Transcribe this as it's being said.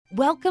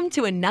Welcome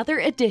to another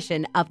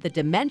edition of the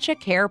Dementia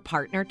Care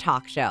Partner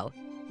Talk Show.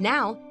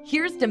 Now,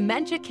 here's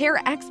dementia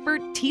care expert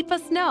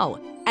Teepa Snow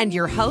and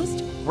your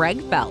host, Greg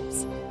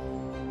Phelps.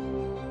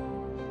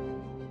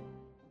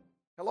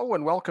 Hello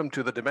and welcome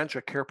to the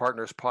Dementia Care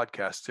Partners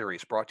podcast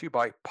series brought to you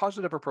by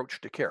Positive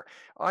Approach to Care.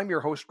 I'm your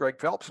host, Greg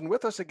Phelps, and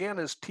with us again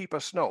is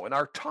Teepa Snow. And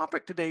our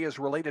topic today is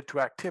related to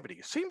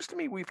activities. Seems to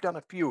me we've done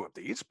a few of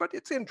these, but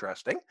it's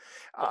interesting.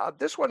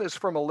 This one is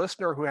from a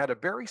listener who had a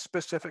very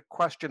specific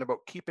question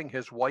about keeping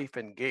his wife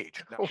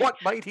engaged. Now, what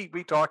might he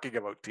be talking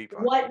about,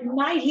 Teepa? What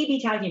might he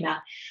be talking about?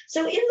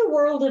 So in the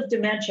world of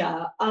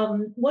dementia,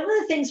 one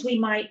of the things we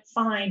might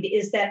find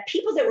is that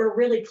people that we're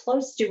really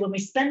close to, when we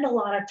spend a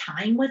lot of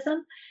time with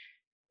them,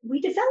 we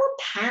develop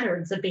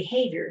patterns of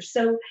behavior.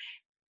 So,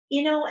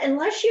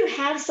 unless you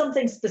have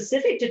something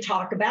specific to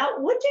talk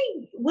about, what do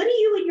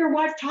you and your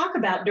wife talk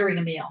about during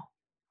a meal?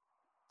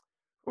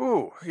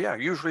 Ooh, yeah,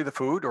 usually the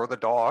food or the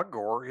dog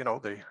or,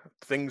 the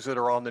things that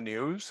are on the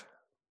news.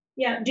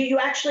 Yeah. Do you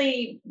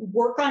actually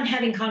work on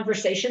having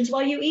conversations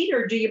while you eat,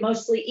 or do you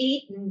mostly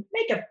eat and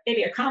make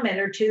maybe a comment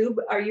or two?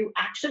 Are you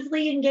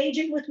actively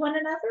engaging with one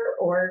another,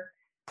 or?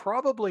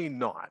 Probably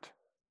not.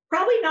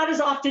 Probably not as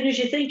often as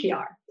you think you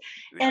are.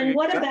 And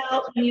what Exactly.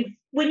 about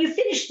when you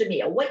finish the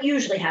meal? What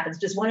usually happens?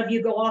 Does one of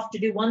you go off to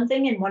do one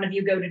thing and one of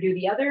you go to do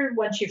the other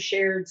once you've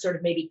shared sort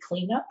of maybe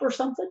cleanup or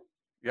something?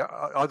 Yeah,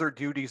 other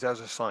duties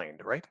as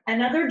assigned, right?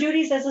 And other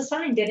duties as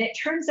assigned. And it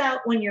turns out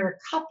when you're a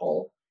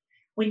couple,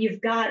 when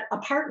you've got a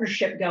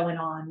partnership going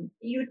on,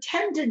 you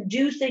tend to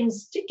do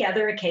things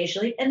together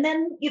occasionally, and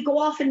then you go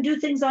off and do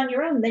things on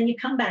your own, then you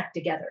come back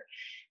together.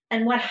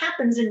 And what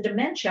happens in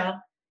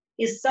dementia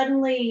is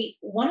suddenly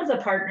one of the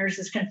partners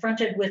is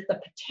confronted with the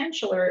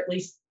potential, or at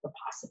least the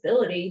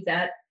possibility,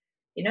 that,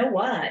 you know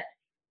what,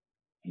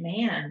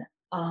 man,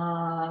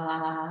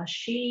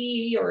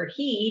 she or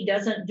he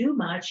doesn't do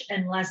much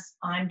unless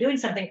I'm doing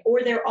something.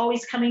 Or they're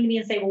always coming to me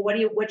and say, well,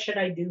 what should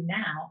I do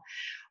now?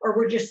 Or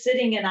we're just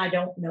sitting and I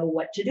don't know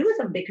what to do with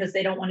them because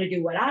they don't want to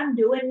do what I'm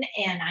doing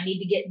and I need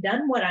to get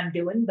done what I'm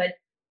doing. But,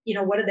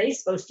 what are they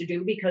supposed to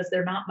do because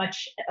they're not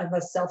much of a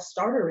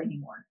self-starter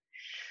anymore?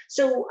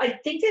 So I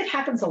think that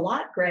happens a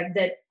lot, Greg,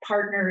 that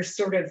partners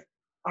sort of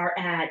are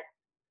at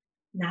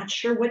not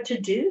sure what to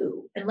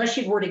do unless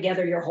you were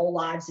together your whole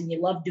lives and you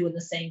love doing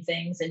the same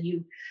things and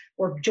you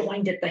were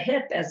joined at the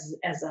hip as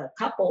a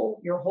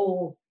couple your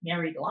whole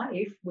married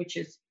life, which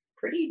is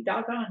pretty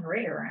doggone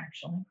rare,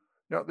 actually.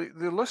 Now,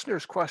 the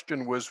listener's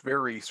question was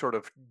very sort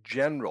of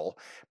general,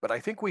 but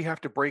I think we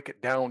have to break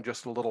it down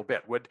just a little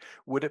bit.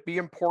 Would it be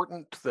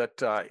important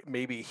that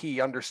maybe he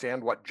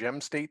understand what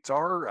gem states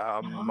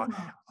are?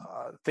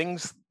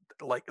 Things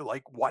like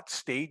what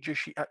stage is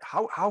she at?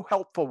 How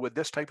helpful would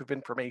this type of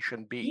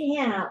information be?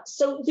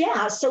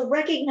 So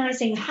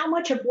recognizing how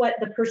much of what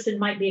the person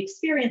might be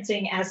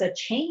experiencing as a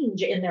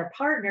change in their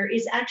partner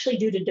is actually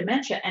due to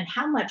dementia, and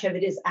how much of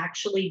it is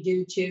actually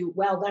due to,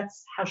 well,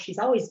 that's how she's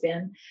always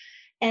been.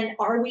 And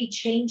are we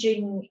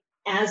changing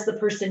as the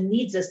person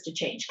needs us to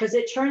change? Because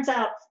it turns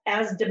out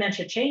as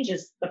dementia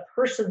changes, the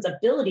person's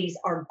abilities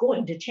are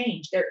going to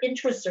change. Their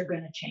interests are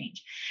going to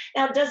change.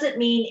 Now, it doesn't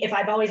mean if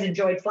I've always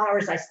enjoyed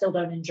flowers, I still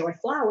don't enjoy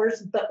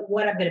flowers, but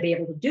what I'm going to be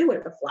able to do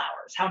with the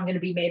flowers, how I'm going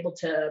to be able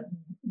to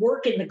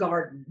work in the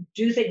garden,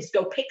 do things,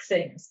 go pick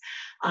things,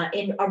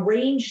 and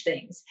arrange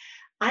things.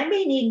 I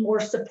may need more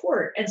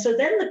support. And so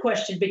then the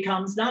question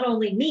becomes not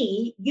only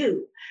me,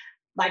 you.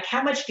 Like,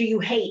 how much do you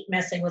hate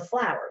messing with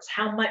flowers?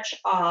 How much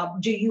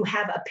do you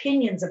have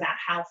opinions about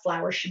how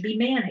flowers should be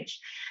managed?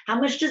 How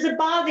much does it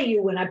bother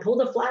you when I pull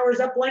the flowers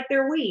up like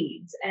they're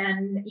weeds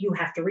and you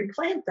have to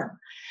replant them?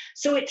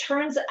 So it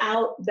turns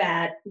out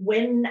that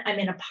when I'm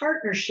in a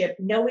partnership,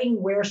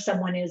 knowing where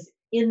someone is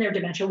in their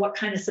dementia, what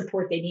kind of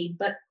support they need,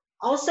 but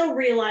also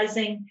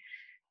realizing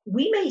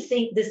we may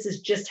think this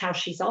is just how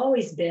she's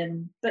always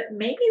been, but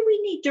maybe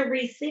we need to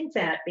rethink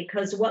that,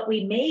 because what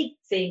we may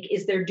think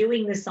is they're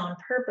doing this on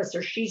purpose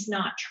or she's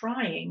not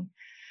trying.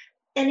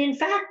 And in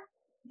fact,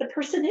 the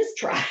person is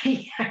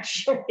trying,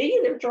 actually.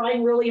 They're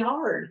trying really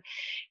hard.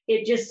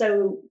 It just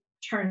so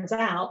turns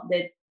out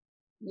that,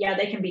 yeah,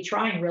 they can be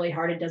trying really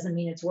hard. It doesn't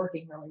mean it's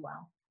working really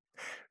well.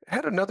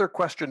 Had another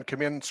question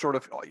come in sort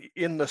of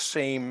in the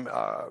same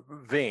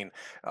vein,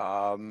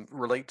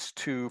 relates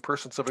to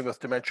persons living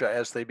with dementia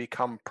as they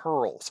become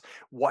pearls.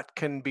 What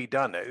can be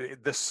done?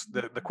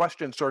 The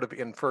question sort of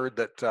inferred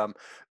that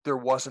there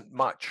wasn't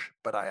much,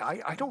 but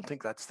I don't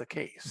think that's the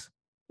case.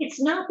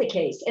 It's not the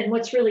case. And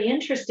what's really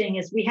interesting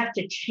is we have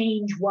to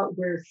change what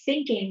we're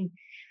thinking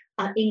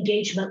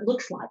engagement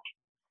looks like.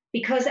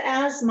 Because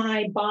as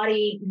my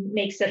body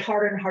makes it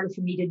harder and harder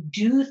for me to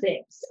do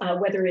things,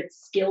 whether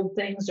it's skilled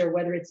things or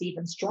whether it's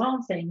even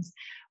strong things,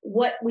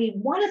 what we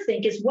want to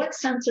think is what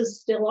senses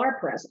still are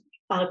present.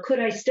 Could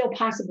I still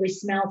possibly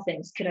smell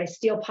things? Could I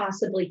still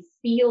possibly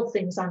feel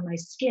things on my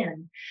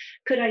skin?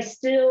 Could I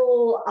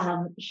still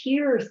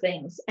hear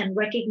things and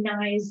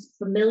recognize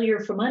familiar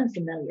from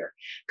unfamiliar?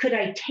 Could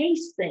I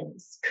taste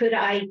things? Could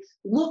I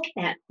look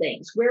at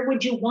things? Where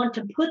would you want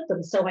to put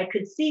them so I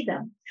could see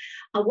them?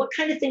 What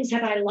kind of things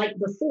have I liked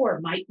before?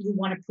 Might you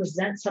want to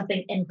present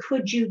something? And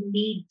could you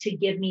need to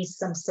give me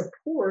some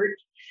support?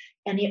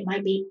 And it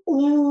might be,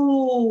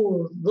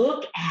 ooh,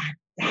 look at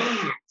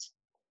that.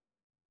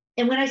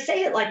 And when I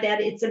say it like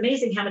that, it's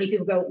amazing how many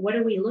people go, what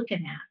are we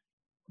looking at?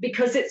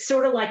 Because it's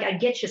sort of like I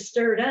get you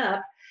stirred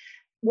up.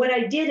 What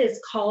I did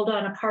is called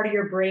on a part of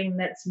your brain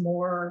that's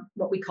more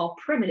what we call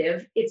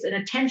primitive. It's an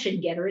attention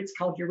getter. It's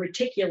called your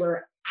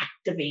reticular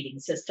activating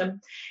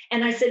system.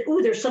 And I said,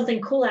 ooh, there's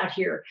something cool out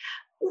here.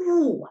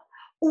 Ooh,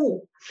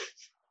 ooh.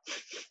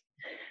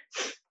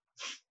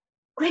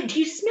 Greg, do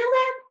you smell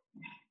that?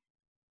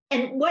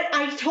 And what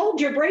I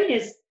told your brain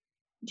is,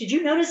 did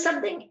you notice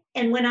something?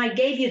 And when I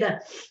gave you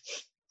the,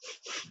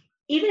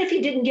 even if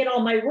you didn't get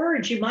all my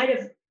words, you might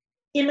have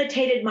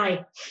imitated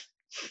my,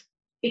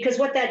 because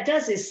what that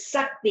does is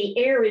suck the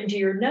air into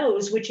your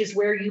nose, which is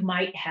where you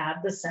might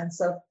have the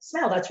sense of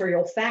smell. That's where your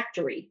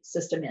olfactory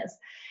system is.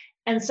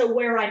 And so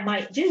where I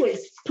might do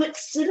is put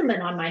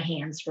cinnamon on my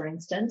hands, for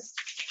instance,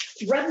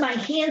 rub my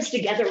hands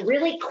together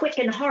really quick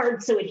and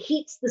hard so it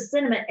heats the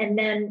cinnamon, and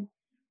then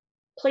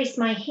place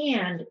my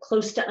hand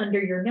close to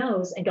under your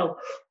nose and go,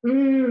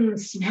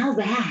 smell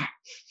that.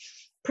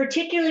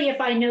 Particularly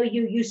if I know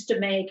you used to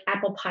make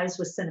apple pies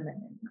with cinnamon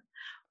in them,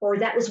 or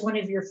that was one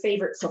of your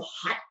favorites. So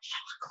hot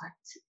chocolate,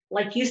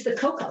 like use the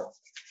cocoa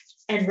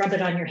and rub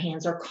it on your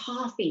hands, or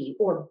coffee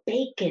or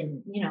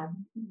bacon,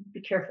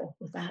 be careful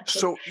with that.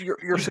 So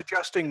you're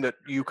suggesting that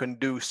you can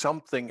do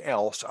something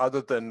else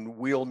other than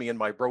wheel me in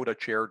my Broda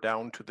chair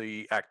down to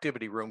the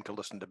activity room to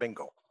listen to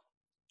bingo.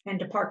 And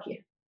to park you.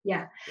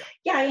 Yeah,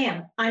 I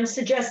am. I'm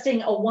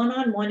suggesting a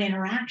one-on-one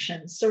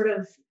interaction, sort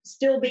of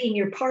still being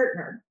your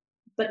partner,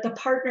 but the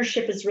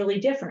partnership is really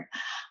different.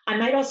 I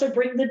might also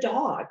bring the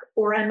dog,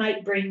 or I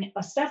might bring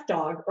a stuffed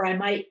dog, or I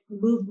might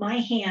move my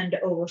hand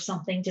over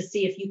something to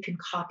see if you can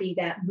copy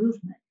that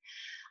movement.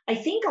 I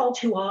think all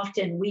too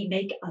often we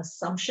make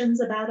assumptions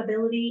about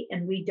ability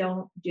and we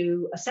don't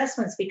do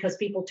assessments because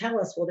people tell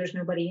us, well, there's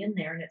nobody in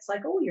there. And it's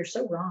like, oh, you're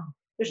so wrong.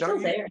 They're still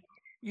there.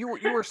 You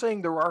were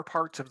saying there are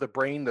parts of the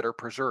brain that are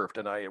preserved,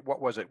 and what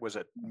was it? Was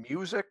it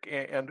music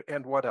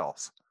and what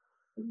else?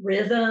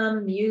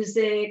 Rhythm,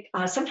 music,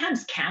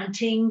 sometimes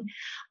counting,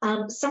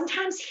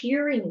 sometimes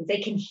hearing.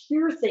 They can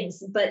hear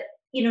things, but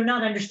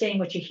not understanding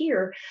what you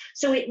hear.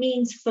 So it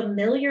means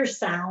familiar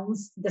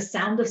sounds, the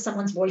sound of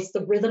someone's voice,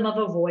 the rhythm of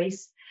a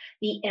voice,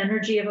 the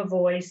energy of a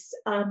voice.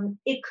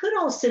 It could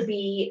also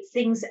be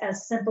things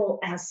as simple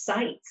as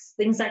sights,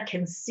 things I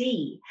can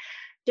see.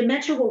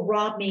 Dementia will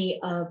rob me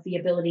of the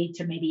ability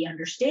to maybe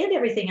understand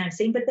everything I'm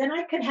seeing, but then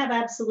I could have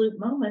absolute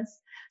moments.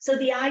 So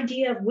the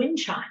idea of wind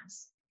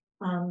chimes,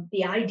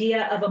 the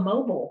idea of a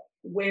mobile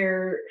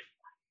where,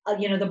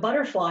 the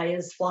butterfly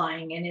is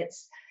flying, and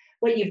it's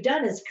what you've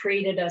done is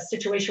created a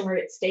situation where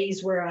it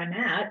stays where I'm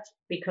at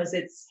because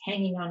it's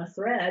hanging on a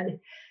thread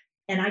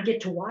and I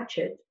get to watch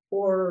it,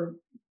 or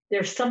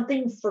there's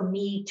something for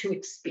me to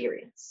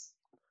experience.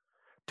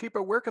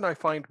 Teepa, where can I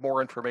find more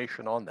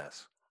information on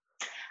this?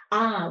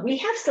 We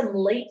have some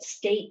late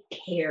state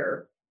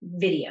care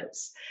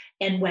videos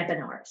and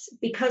webinars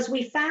because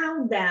we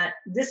found that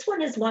this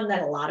one is one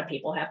that a lot of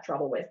people have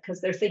trouble with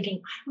because they're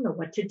thinking, I don't know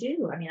what to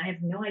do. I mean, I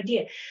have no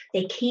idea.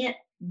 They can't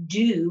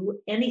do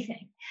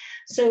anything.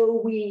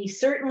 So we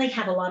certainly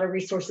have a lot of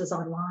resources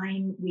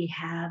online. We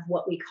have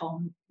what we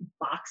call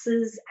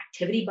boxes,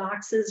 activity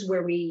boxes,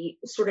 where we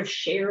sort of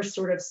share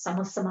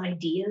some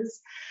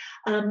ideas.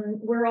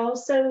 We're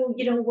also,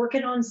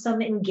 working on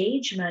some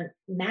engagement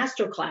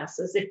master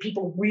classes if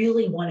people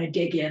really want to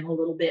dig in a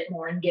little bit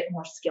more and get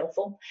more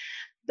skillful.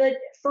 But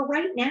for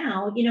right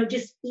now,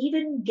 just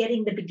even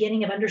getting the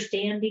beginning of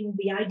understanding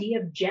the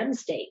idea of gem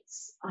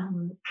states,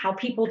 how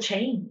people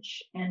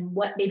change and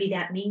what maybe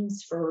that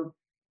means for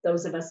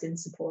those of us in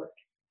support.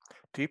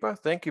 Teepa,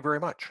 thank you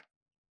very much.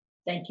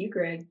 Thank you,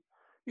 Greg.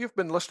 You've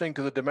been listening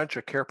to the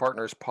Dementia Care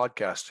Partners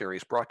podcast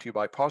series brought to you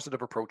by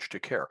Positive Approach to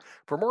Care.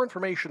 For more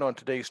information on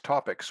today's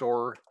topics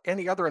or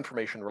any other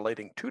information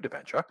relating to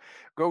dementia,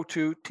 go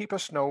to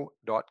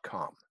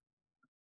teepasnow.com.